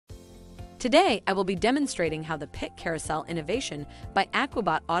Today, I will be demonstrating how the Pick Carousel innovation by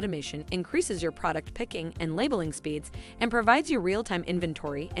Aquabot automation increases your product picking and labeling speeds and provides you real-time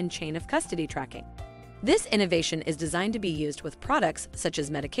inventory and chain of custody tracking. This innovation is designed to be used with products such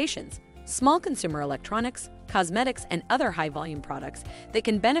as medications, small consumer electronics, cosmetics, and other high-volume products that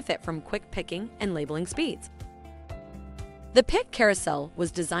can benefit from quick picking and labeling speeds. The Pick Carousel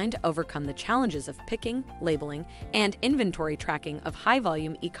was designed to overcome the challenges of picking, labeling, and inventory tracking of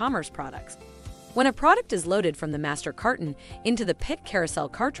high-volume e-commerce products. When a product is loaded from the master carton into the Pick Carousel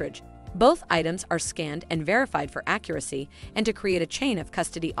cartridge, both items are scanned and verified for accuracy and to create a chain of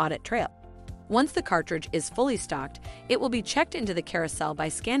custody audit trail. Once the cartridge is fully stocked, it will be checked into the carousel by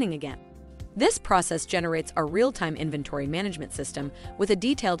scanning again. This process generates a real-time inventory management system with a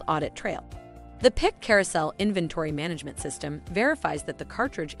detailed audit trail. The Pick Carousel Inventory Management System verifies that the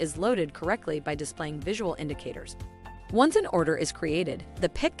cartridge is loaded correctly by displaying visual indicators. Once an order is created, the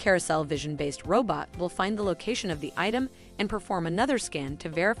Pick Carousel vision-based robot will find the location of the item and perform another scan to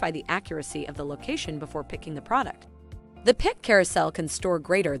verify the accuracy of the location before picking the product. The Pick Carousel can store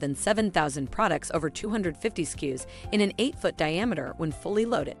greater than 7,000 products over 250 SKUs in an 8-foot diameter when fully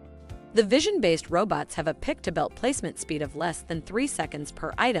loaded. The vision-based robots have a pick-to-belt placement speed of less than 3 seconds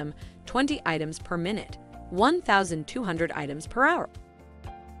per item, 20 items per minute, 1,200 items per hour.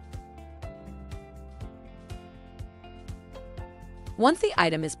 Once the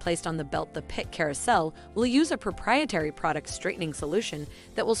item is placed on the belt, the Pick Carousel will use a proprietary product straightening solution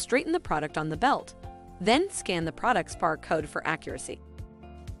that will straighten the product on the belt. Then scan the product's barcode for accuracy.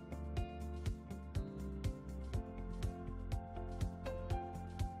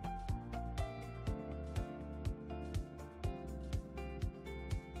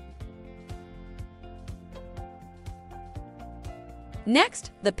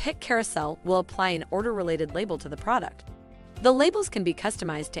 Next, the Pick Carousel will apply an order-related label to the product. The labels can be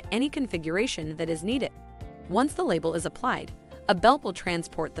customized to any configuration that is needed. Once the label is applied, a belt will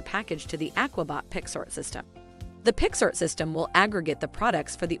transport the package to the Aquabot PicSort system. The PicSort system will aggregate the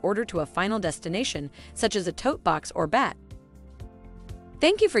products for the order to a final destination, such as a tote box or bag.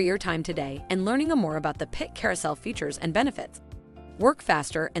 Thank you for your time today and learning more about the Pick Carousel features and benefits. Work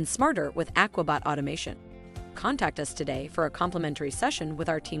faster and smarter with Aquabot automation. Contact us today for a complimentary session with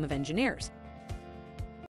our team of engineers.